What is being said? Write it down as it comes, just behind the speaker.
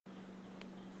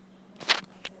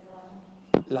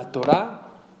La Torá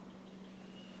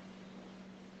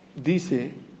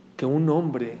dice que un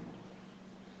hombre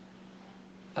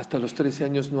hasta los 13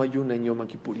 años no ayuna en Yom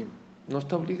Kippurim. No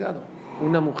está obligado.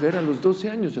 Una mujer a los 12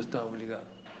 años ya está obligada.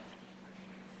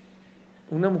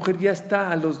 Una mujer ya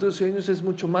está a los 12 años, es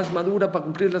mucho más madura para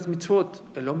cumplir las mitzvot.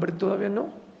 El hombre todavía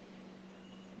no.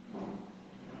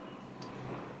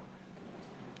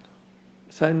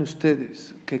 ¿Saben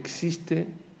ustedes que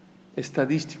existen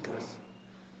estadísticas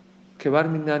que Bar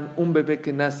Minan, un bebé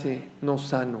que nace no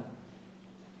sano,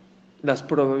 las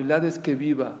probabilidades que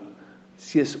viva,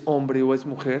 si es hombre o es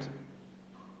mujer,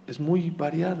 es muy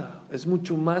variada? Es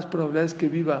mucho más probabilidades que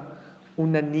viva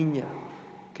una niña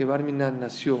que Bar Minan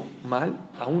nació mal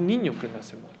a un niño que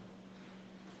nace mal.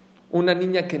 Una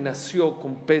niña que nació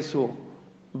con peso,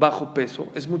 bajo peso,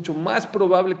 es mucho más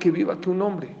probable que viva que un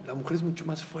hombre. La mujer es mucho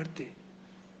más fuerte.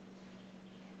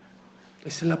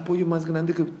 Es el apoyo más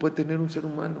grande que puede tener un ser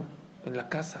humano en la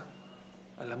casa,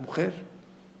 a la mujer.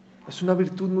 Es una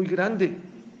virtud muy grande.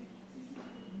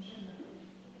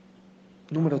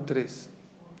 Número 3,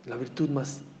 la virtud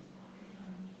más,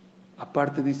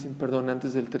 aparte dicen, perdón,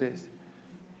 antes del 3,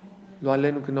 lo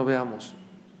aleno que no veamos,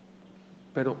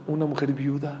 pero una mujer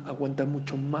viuda aguanta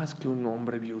mucho más que un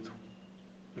hombre viudo.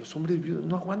 Los hombres viudos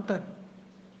no aguantan,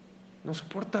 no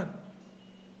soportan,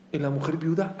 y la mujer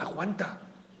viuda aguanta.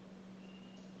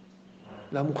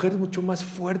 La mujer es mucho más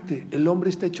fuerte, el hombre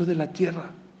está hecho de la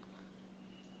tierra,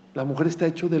 la mujer está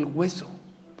hecho del hueso,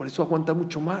 por eso aguanta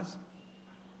mucho más.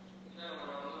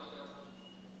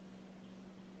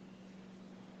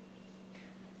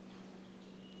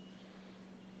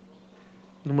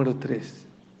 Número 3.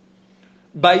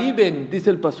 Vaiben, dice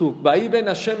el pasuk, Vaiben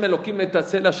Hashem Elohim et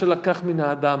hazel asher lakach min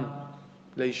Adam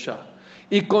leisha.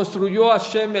 Y construyó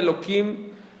Hashem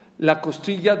Elohim la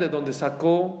costilla de donde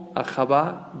sacó a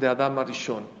Javá de Adam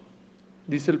Arishon.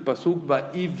 Dice el pasuk,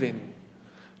 Vaiben.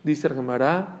 Dice el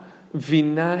Gemara,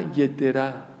 Vina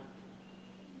yetera.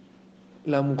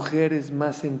 La mujer es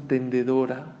más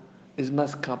entendedora, es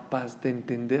más capaz de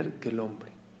entender que el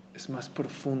hombre, es más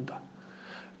profunda.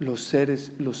 Los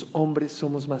hombres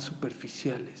somos más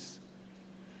superficiales.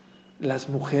 Las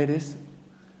mujeres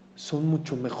son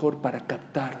mucho mejor para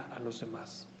captar a los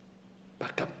demás,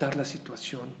 para captar la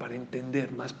situación, para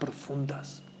entender, más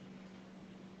profundas.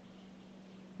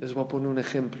 Les voy a poner un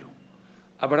ejemplo.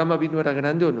 ¿Abraham Avinu era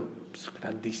grande o no? Pues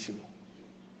grandísimo,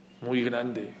 muy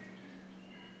grande.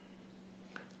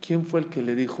 ¿Quién fue el que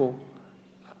le dijo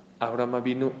a Abraham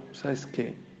Avinu, sabes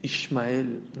qué?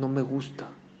 Ismael no me gusta.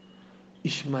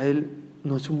 Ismael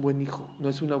no es un buen hijo, no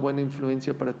es una buena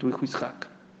influencia para tu hijo Isaac.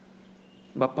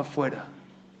 Va para afuera.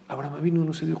 Abraham Avinu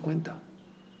no se dio cuenta.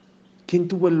 ¿Quién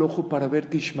tuvo el ojo para ver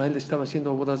que Ismael estaba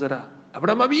haciendo bodas de Zará?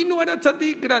 Abraham Avinu era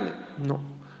tzadik grande. No,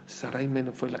 Sarai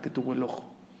Meno fue la que tuvo el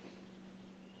ojo.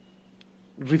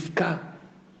 Rivka.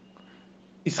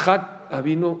 Isaac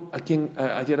Avinu,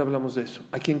 ayer hablamos de eso.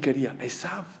 ¿A quién quería?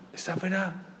 Esav. Esav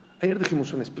era. Ayer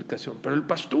dijimos una explicación, pero el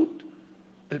pashtut.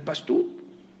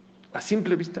 A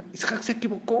simple vista, Isaac se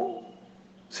equivocó,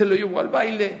 se lo llevó al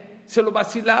baile, se lo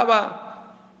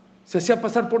vacilaba, se hacía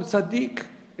pasar por Tzadik,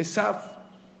 Esav.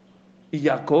 Y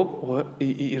Jacob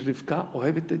y Rivka,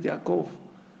 Ohebete Jacob.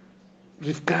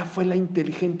 Rivka fue la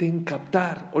inteligente en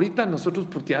captar. Ahorita nosotros,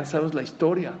 porque ya sabemos la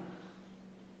historia,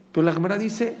 pero la Gemara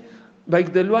dice,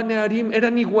 Baigdelu Neharim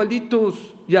eran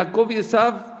igualitos, Jacob y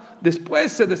Esav.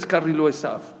 Después se descarriló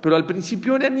Esav, pero al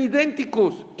principio eran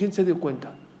idénticos. ¿Quién se dio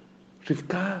cuenta?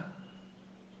 Rivka.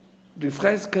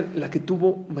 Rivka es la que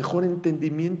tuvo mejor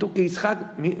entendimiento que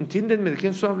Isaac. ¿Entienden de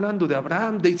quién estoy hablando? De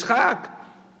Abraham, de Isaac.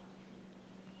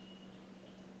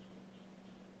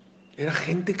 Era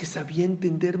gente que sabía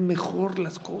entender mejor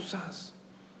las cosas.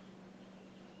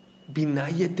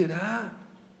 Binayetera.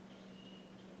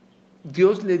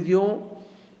 Dios le dio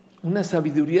una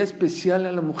sabiduría especial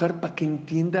a la mujer para que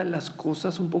entienda las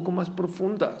cosas un poco más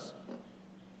profundas,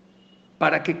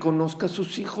 para que conozca a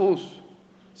sus hijos.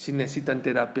 Si necesitan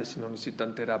terapia, si no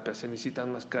necesitan terapia, si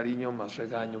necesitan más cariño, más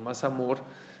regaño, más amor,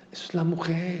 eso es la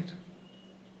mujer.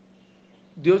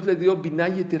 Dios le dio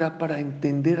binayetera para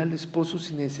entender al esposo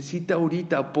si necesita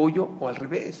ahorita apoyo o al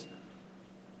revés,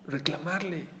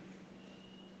 reclamarle.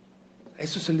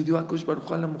 Eso se le dio a Kosh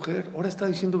Baruj a la mujer. Ahora está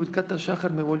diciendo Birkat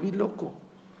HaShahar, me volví loco.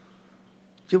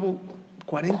 Llevo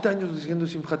 40 años diciendo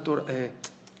Simchat Torah,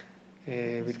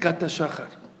 Birkat HaShahar.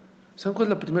 ¿Saben cuál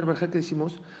es la primera verja que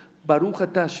decimos? Baruch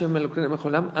ata Hashem Elokeinu melech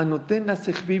haolam, anoten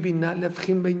asechvi binah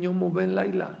leavchin ben yom uben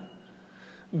laila.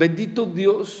 Bendito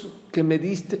Dios que le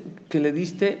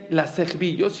diste la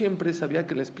sechvi. Yo siempre sabía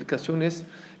que la explicación es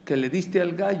que le diste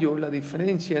al gallo la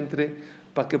diferencia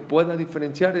para que pueda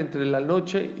diferenciar entre la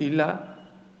noche y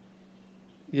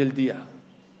y el día.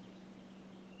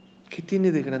 ¿Qué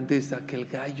tiene de grandeza que el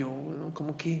gallo? ¿No?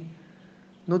 Como que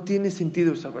no tiene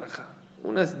sentido esa braja.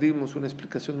 Dimos una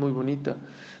explicación muy bonita.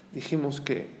 Dijimos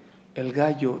que el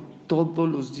gallo todos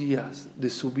los días de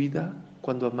su vida,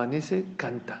 cuando amanece,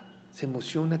 canta. Se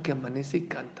emociona que amanece y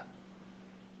canta.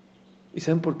 ¿Y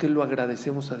saben por qué lo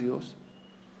agradecemos a Dios?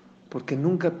 Porque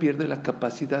nunca pierde la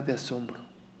capacidad de asombro.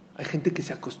 Hay gente que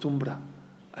se acostumbra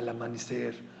al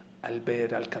amanecer, al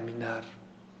ver, al caminar.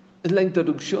 Es la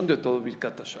introducción de todo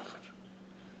Birkat HaShahar,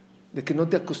 de que no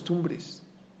te acostumbres.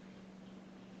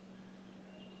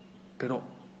 Pero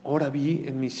ahora vi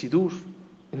en mi Sidur,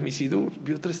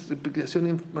 vi otra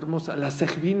explicación hermosa. La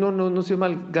Sejvi no se llama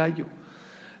el gallo.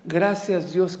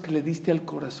 Gracias Dios que le diste al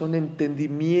corazón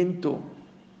entendimiento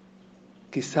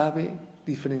que sabe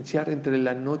diferenciar entre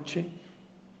la noche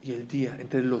y el día,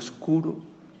 entre lo oscuro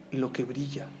y lo que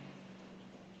brilla.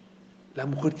 La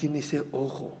mujer tiene ese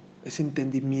ojo, ese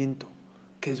entendimiento,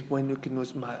 que es bueno y que no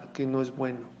es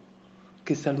bueno,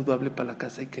 que es saludable para la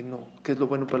casa y que no, que es lo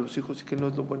bueno para los hijos y que no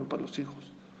es lo bueno para los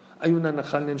hijos. Hay una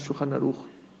Nahal en el Shulchan Aruch,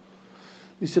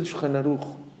 dice el Shulchan Aruch,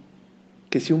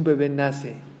 que si un bebé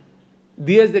nace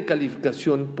 10 de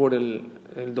calificación por el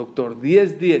doctor,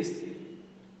 10,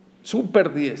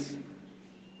 super 10,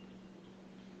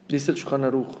 dice el Shulchan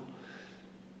Aruch,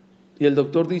 y el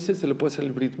doctor dice se le puede hacer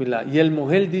el Brit Milá, y el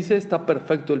Mohel dice está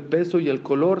perfecto el peso y el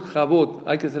color, Jabot,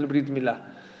 hay que hacer el Brit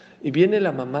Milá, y viene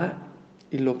la mamá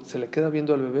y se le queda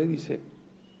viendo al bebé y dice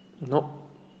no,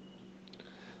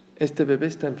 este bebé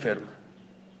está enfermo.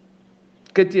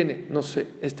 ¿Qué tiene? No sé,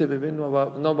 este bebé no va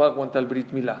a aguantar el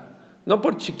Brit Milá, no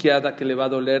por chiqueada que le va a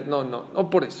doler, no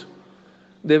por eso.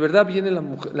 De verdad viene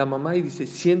la mamá y dice,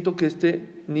 siento que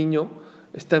este niño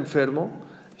está enfermo,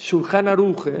 Shulchan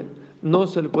Aruch, no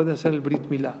se le puede hacer el Brit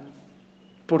Milá.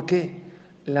 ¿Por qué?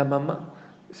 La mamá,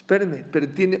 espérenme, pero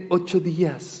tiene 8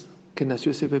 días que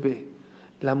nació ese bebé.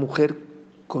 La mujer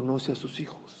conoce a sus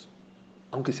hijos,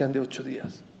 aunque sean de 8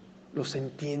 días. Los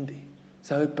entiende,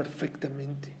 sabe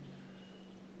perfectamente.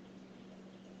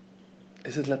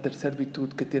 Esa es la tercera virtud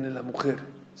que tiene la mujer.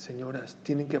 Señoras,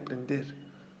 tienen que aprender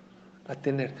a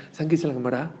tener. ¿Saben qué dice la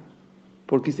Gemara?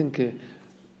 Porque dicen que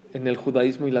en el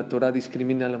judaísmo y la Torah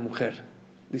discrimina a la mujer.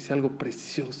 Dice algo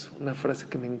precioso, una frase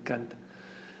que me encanta.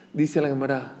 Dice la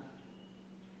Gemara,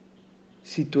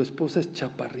 si tu esposa es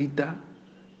chaparrita,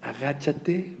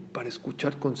 agáchate para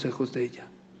escuchar consejos de ella.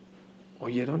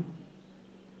 ¿Oyeron?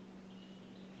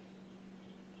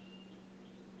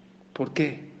 ¿Por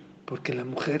qué? Porque la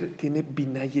mujer tiene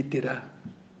binayetera,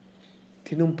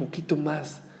 tiene un poquito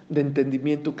más de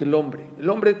entendimiento que el hombre. El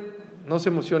hombre, no se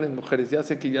emocionen mujeres, ya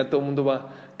sé que ya todo el mundo va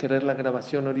a querer la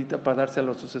grabación ahorita para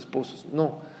dárselo a sus esposos.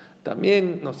 No,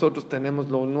 también nosotros tenemos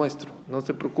lo nuestro, no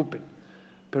se preocupen.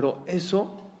 Pero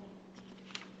eso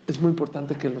es muy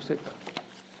importante que lo sepan.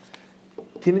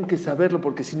 Tienen que saberlo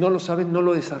porque si no lo saben no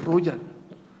lo desarrollan.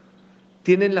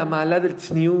 Tienen la mala del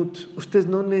tzniut. Ustedes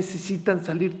no necesitan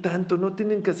salir tanto, no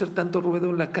tienen que hacer tanto ruido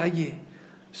en la calle.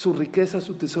 Su riqueza,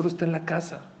 su tesoro está en la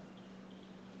casa.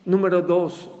 Número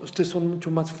 2, ustedes son mucho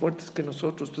más fuertes que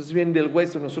nosotros. Ustedes vienen del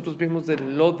hueso, nosotros vivimos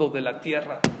del lodo, de la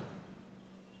tierra.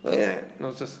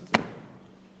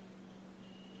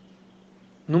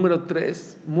 Número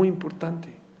 3, muy importante,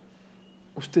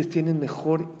 ustedes tienen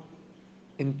mejor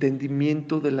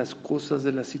entendimiento de las cosas,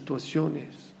 de las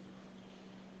situaciones,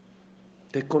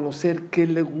 de conocer qué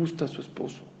le gusta a su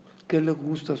esposo, qué le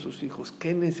gusta a sus hijos,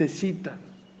 qué necesitan.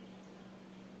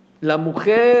 La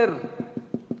mujer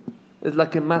es la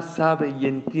que más sabe y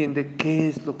entiende qué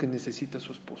es lo que necesita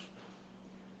su esposo.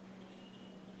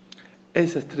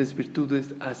 Esas 3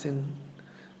 virtudes hacen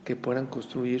que puedan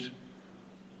construir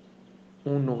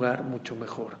un hogar mucho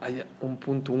mejor. Hay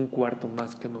un cuarto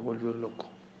más que me volvió loco.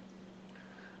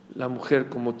 La mujer,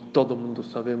 como todo mundo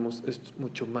sabemos, es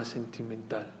mucho más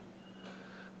sentimental.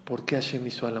 ¿Por qué Hashem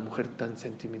hizo a la mujer tan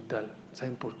sentimental?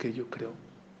 ¿Saben por qué? Yo creo.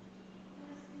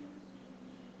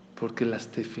 Porque las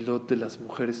tefilot de las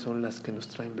mujeres son las que nos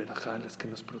traen verajá, las que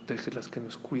nos protegen, las que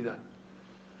nos cuidan.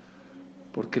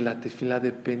 Porque la tefilá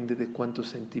depende de cuánto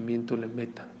sentimiento le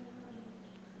metan.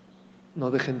 No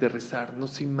dejen de rezar, no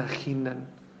se imaginan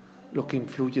lo que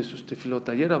influye sus tefilot.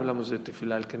 Ayer hablamos de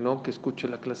tefilá, el que no, que escuche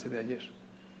la clase de ayer.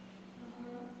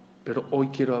 Pero hoy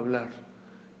quiero hablar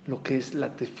lo que es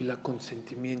la tefilá con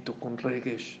sentimiento, con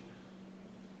regesh,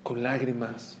 con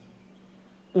lágrimas.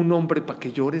 Un hombre para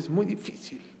que llore es muy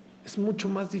difícil, es mucho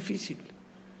más difícil.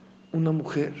 Una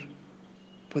mujer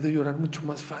puede llorar mucho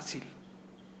más fácil.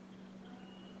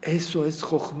 Eso es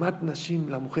Jochmat Nashim,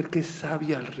 la mujer que es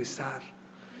sabia al rezar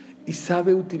y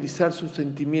sabe utilizar su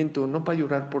sentimiento, no para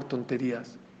llorar por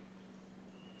tonterías,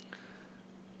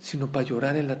 sino para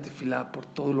llorar en la tefilá por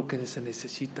todo lo que se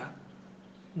necesita.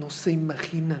 No se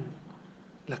imaginan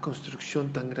la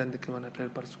construcción tan grande que van a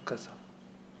traer para su casa.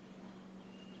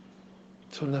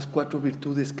 Son las 4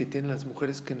 virtudes que tienen las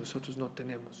mujeres que nosotros no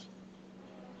tenemos.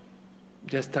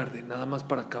 Ya es tarde, nada más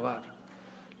para acabar.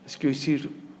 Les quiero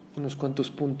decir unos cuantos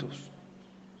puntos.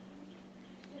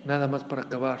 Nada más para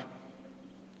acabar.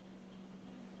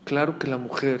 Claro que la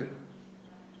mujer,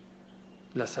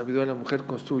 la sabiduría de la mujer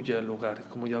construye el hogar,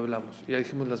 como ya hablamos. Ya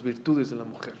dijimos las virtudes de la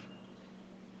mujer,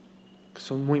 que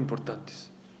son muy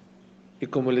importantes. Y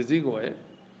como les digo,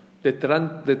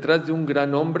 detrás de un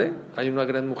gran hombre hay una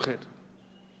gran mujer.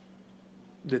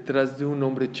 Detrás de un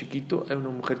hombre chiquito hay una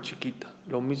mujer chiquita.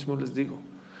 Lo mismo les digo.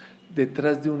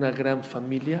 Detrás de una gran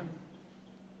familia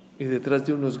y detrás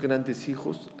de unos grandes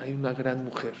hijos hay una gran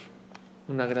mujer,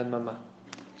 una gran mamá.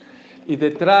 Y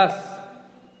detrás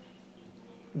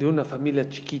de una familia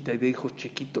chiquita y de hijos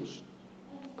chiquitos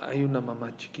hay una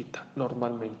mamá chiquita,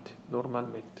 normalmente.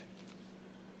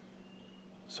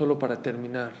 Solo para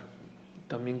terminar,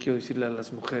 también quiero decirle a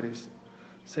las mujeres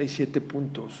 6, 7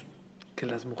 puntos que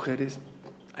las mujeres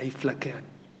ahí flaquean,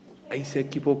 ahí se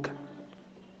equivocan.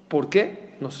 ¿Por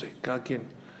qué? No sé, cada quien.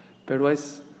 Pero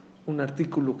es un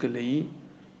artículo que leí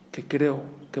que creo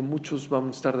que muchos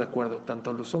vamos a estar de acuerdo,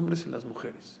 tanto los hombres y las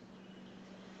mujeres.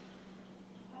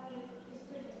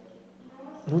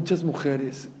 Muchas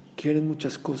mujeres quieren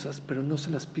muchas cosas, pero no se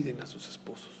las piden a sus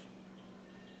esposos.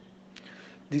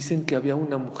 Dicen que había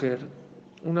una mujer,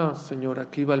 una señora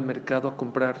que iba al mercado a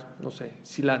comprar, no sé,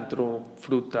 cilantro,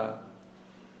 fruta.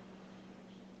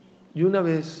 Y una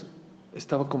vez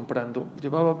estaba comprando,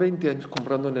 llevaba 20 años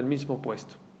comprando en el mismo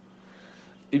puesto.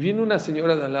 Y vino una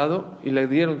señora de al lado y le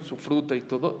dieron su fruta y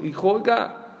todo. Y dijo,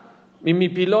 oiga, mi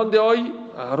pilón de hoy,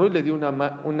 agarró y le dio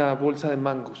una bolsa de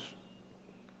mangos.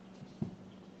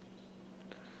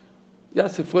 Ya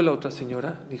se fue la otra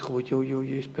señora, dijo,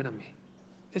 oye, espérame.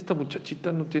 Esta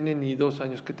muchachita no tiene ni 2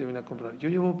 años que te viene a comprar. Yo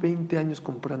llevo 20 años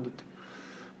comprándote.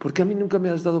 ¿Por qué a mí nunca me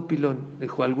has dado pilón?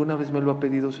 Dijo, ¿alguna vez me lo ha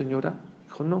pedido, señora?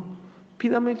 Dijo, no,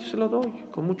 pídame, yo se lo doy.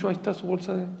 Con mucho, ahí está su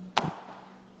bolsa de...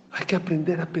 Hay que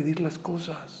aprender a pedir las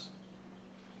cosas.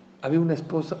 Había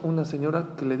una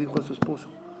señora que le dijo a su esposo,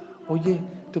 oye,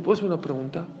 ¿te puedo hacer una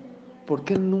pregunta? ¿Por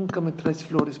qué nunca me traes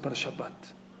flores para Shabbat?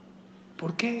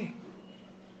 ¿Por qué?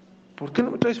 ¿Por qué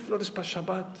no me traes flores para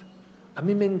Shabbat? A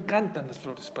mí me encantan las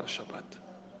flores para Shabbat.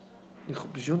 Dijo,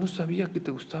 pues yo no sabía que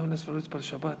te gustaban las flores para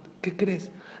Shabbat. ¿Qué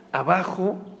crees?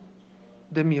 Abajo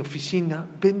de mi oficina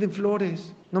venden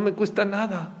flores, no me cuesta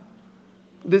nada.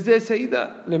 Desde esa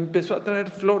ida le empezó a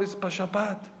traer flores para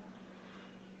Shabbat.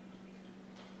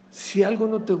 Si algo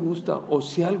no te gusta o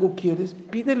si algo quieres,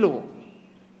 pídelo.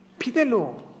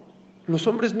 Los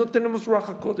hombres no tenemos Ruach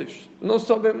HaKodesh, no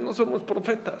somos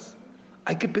profetas.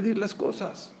 Hay que pedir las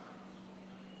cosas.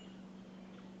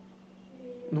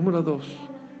 Número 2.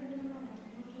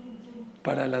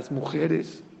 Para las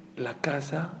mujeres, la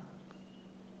casa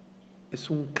es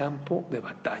un campo de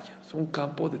batalla, es un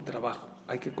campo de trabajo.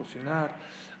 Hay que cocinar,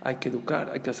 hay que educar,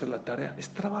 hay que hacer la tarea. Es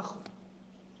trabajo.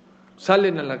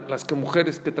 Salen las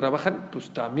mujeres que trabajan,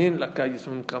 pues también la calle es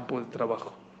un campo de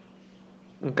trabajo,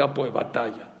 un campo de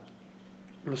batalla.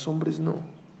 Los hombres no.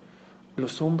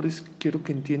 Los hombres, quiero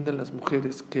que entiendan las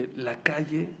mujeres que la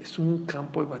calle es un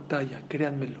campo de batalla,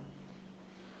 créanmelo.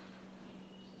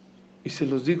 Y se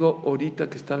los digo ahorita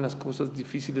que están las cosas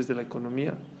difíciles de la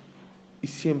economía, y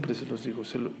siempre se los digo,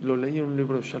 lo leí en un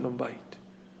libro de Shalom Bait.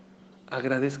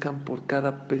 Agradezcan por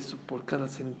cada peso, por cada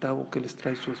centavo que les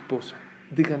trae su esposa.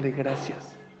 Díganle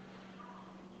gracias.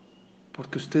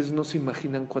 Porque ustedes no se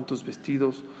imaginan cuántos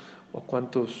vestidos, o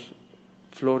cuántos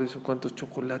flores, o cuántos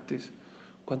chocolates,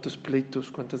 cuántos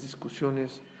pleitos, cuántas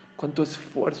discusiones, cuánto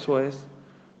esfuerzo es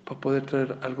para poder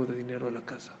traer algo de dinero a la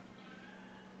casa.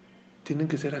 Tienen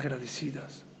que ser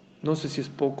agradecidas. No sé si es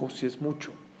poco, si es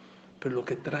mucho, pero lo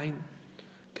que traen,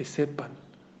 que sepan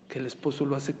que el esposo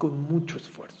lo hace con mucho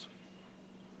esfuerzo.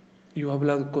 Yo he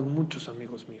hablado con muchos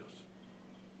amigos míos.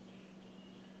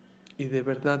 Y de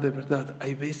verdad,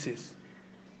 hay veces,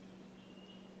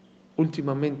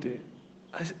 últimamente,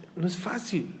 no es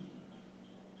fácil.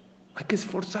 Hay que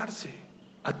esforzarse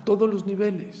a todos los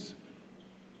niveles.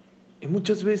 Y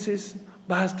muchas veces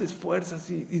vas, te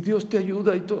esfuerzas y Dios te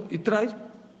ayuda y traes.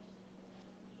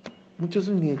 Muchas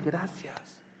veces ni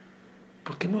gracias.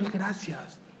 ¿Por qué no el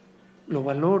gracias? Lo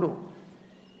valoro.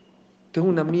 Tengo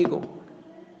un amigo,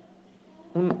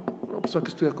 una persona que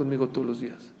estudia conmigo todos los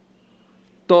días.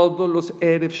 Todos los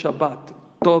Erev Shabbat,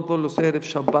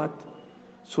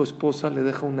 su esposa le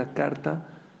deja una carta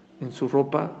en su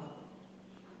ropa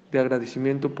de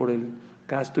agradecimiento por el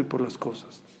gasto y por las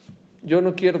cosas. Yo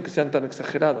no quiero que sean tan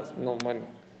exageradas, no, bueno.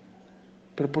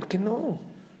 Pero ¿por qué no?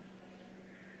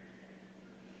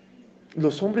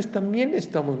 Los hombres también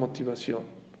necesitamos motivación.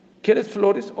 ¿Quieres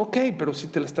flores? Ok, pero si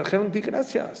te las trajeron, di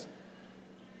gracias.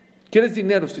 ¿Quieres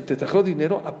dinero? Si te trajo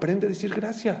dinero, aprende a decir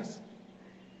gracias.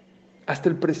 Hasta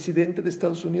el presidente de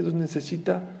Estados Unidos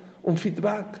necesita un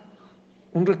feedback,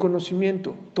 un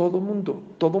reconocimiento. Todo mundo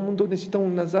necesita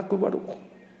un Nazak o Baruch.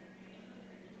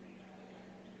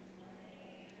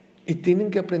 Y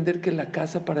tienen que aprender que la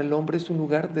casa para el hombre es un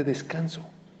lugar de descanso.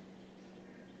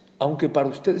 Aunque para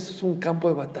ustedes es un campo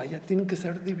de batalla, tienen que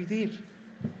saber dividir.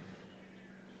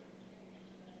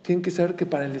 Tienen que saber que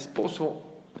para el esposo,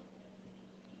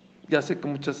 ya sé que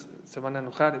muchas se van a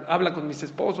enojar, habla con mis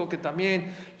esposos que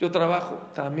también yo trabajo,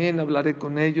 también hablaré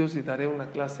con ellos y daré una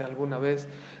clase alguna vez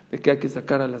de que hay que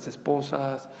sacar a las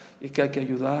esposas y que hay que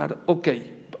ayudar. Ok,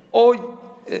 hoy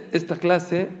esta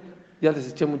clase, ya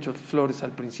les eché muchas flores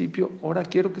al principio, ahora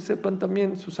quiero que sepan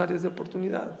también sus áreas de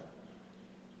oportunidad.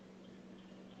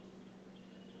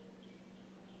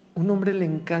 Un hombre le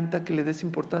encanta que le des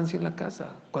importancia en la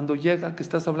casa. Cuando llega, que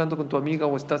estás hablando con tu amiga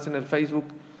o estás en el Facebook,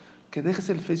 que dejes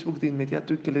el Facebook de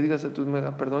inmediato y que le digas a tu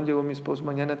amiga, perdón, llegó mi esposo,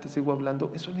 mañana te sigo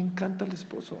hablando. Eso le encanta al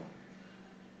esposo.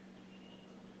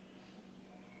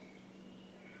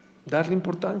 Darle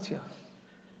importancia.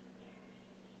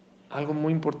 Algo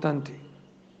muy importante.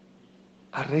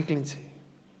 Arréglense.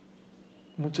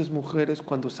 Muchas mujeres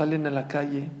cuando salen a la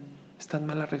calle están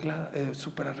mal arregladas,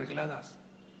 súper arregladas.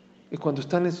 Y cuando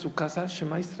están en su casa,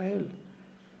 Shema Israel.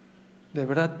 De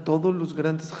verdad, todos los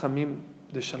grandes Jamim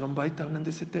de Shalom Bait hablan de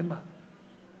ese tema.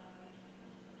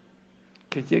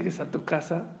 Que llegues a tu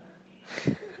casa,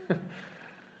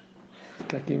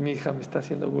 que aquí mi hija me está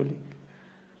haciendo bullying,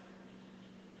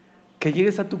 que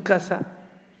llegues a tu casa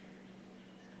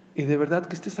y de verdad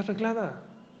que estés arreglada.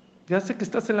 Ya sé que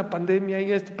estás en la pandemia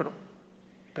y esto, pero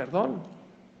perdón,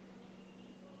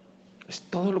 es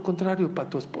todo lo contrario. Para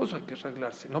tu esposo hay que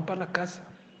arreglarse, no para la casa.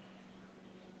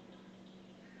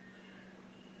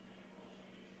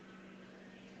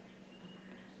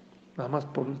 Nada más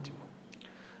por último.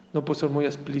 No puedo ser muy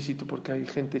explícito porque hay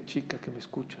gente chica que me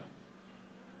escucha,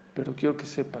 pero quiero que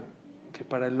sepan que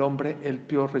para el hombre el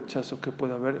peor rechazo que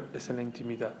puede haber es en la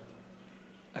intimidad.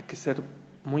 Hay que ser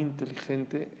muy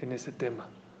inteligente en ese tema.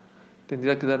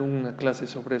 Tendría que dar una clase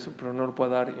sobre eso, pero no lo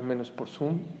puedo dar y menos por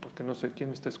Zoom, porque no sé quién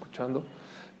me está escuchando,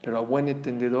 pero a buen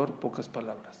entendedor, pocas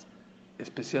palabras.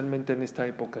 Especialmente en esta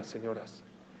época, señoras.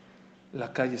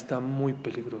 La calle está muy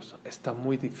peligrosa, está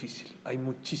muy difícil, hay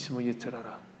muchísimo yetzer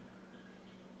hara.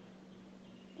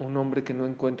 Un hombre que no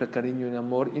encuentra cariño y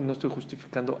amor, y no estoy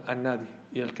justificando a nadie,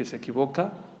 y el que se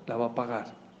equivoca, la va a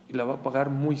pagar. Y la va a pagar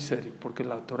muy serio, porque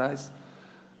la Torah es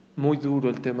muy duro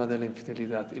el tema de la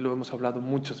infidelidad, y lo hemos hablado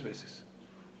muchas veces.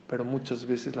 Pero muchas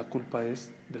veces la culpa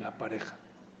es de la pareja.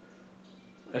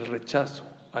 El rechazo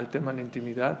al tema de la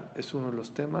intimidad es uno de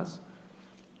los temas,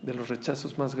 de los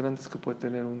rechazos más grandes que puede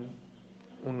tener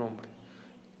un hombre.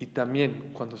 Y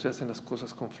también cuando se hacen las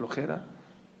cosas con flojera,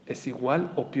 es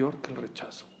igual o peor que el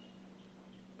rechazo.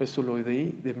 Eso lo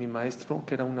oí de mi maestro,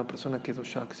 que era una persona que se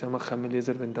llama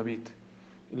Eliezer Ben David.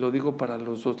 Y lo digo para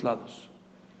los dos lados.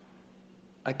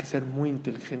 Hay que ser muy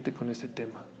inteligente con ese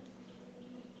tema.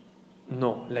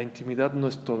 No, la intimidad no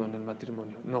es todo en el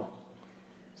matrimonio, no.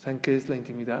 ¿Saben qué es la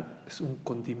intimidad? Es un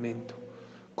condimento.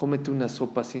 Cómete una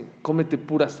sopa así, cómete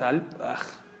pura sal. ¡Ah!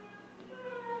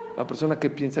 La persona que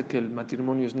piensa que el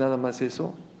matrimonio es nada más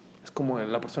eso, es como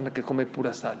la persona que come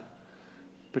pura sal.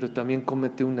 Pero también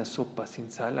cómete una sopa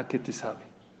sin sal, ¿a qué te sabe?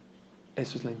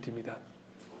 Eso es la intimidad.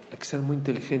 Hay que ser muy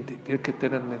inteligente, tiene que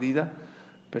tener medida,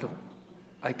 pero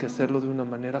hay que hacerlo de una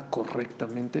manera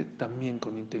correctamente, también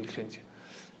con inteligencia.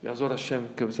 Y Azor Hashem,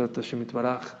 que Besat Hashem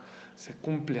Itbaraj se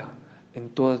cumpla en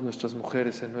todas nuestras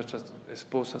mujeres, en nuestras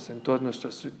esposas, en todas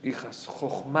nuestras hijas.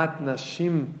 Chochmat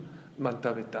Nashim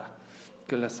Mantabetah.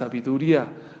 Que la sabiduría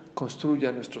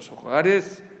construya nuestros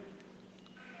hogares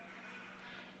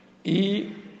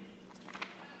y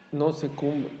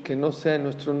que no sea en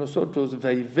nosotros,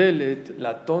 Veivelet,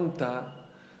 la tonta,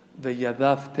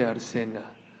 Veyadav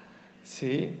Tearsena.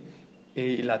 ¿Sí?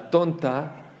 Y la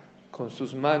tonta con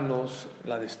sus manos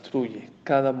la destruye.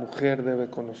 Cada mujer debe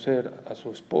conocer a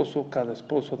su esposo, cada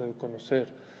esposo debe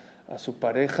conocer a su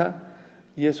pareja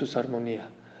y eso es armonía.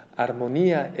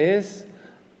 Armonía es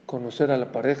conocer a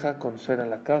la pareja, conocer a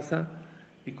la casa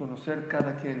y conocer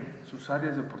cada quien sus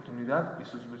áreas de oportunidad y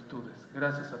sus virtudes.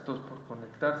 Gracias a todos por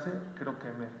conectarse. Creo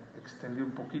que me extendí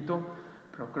un poquito,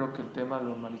 pero creo que el tema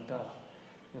lo meritaba.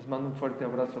 Les mando un fuerte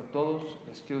abrazo a todos.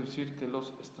 Les quiero decir que los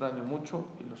extraño mucho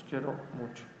y los quiero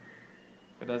mucho.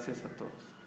 Gracias a todos.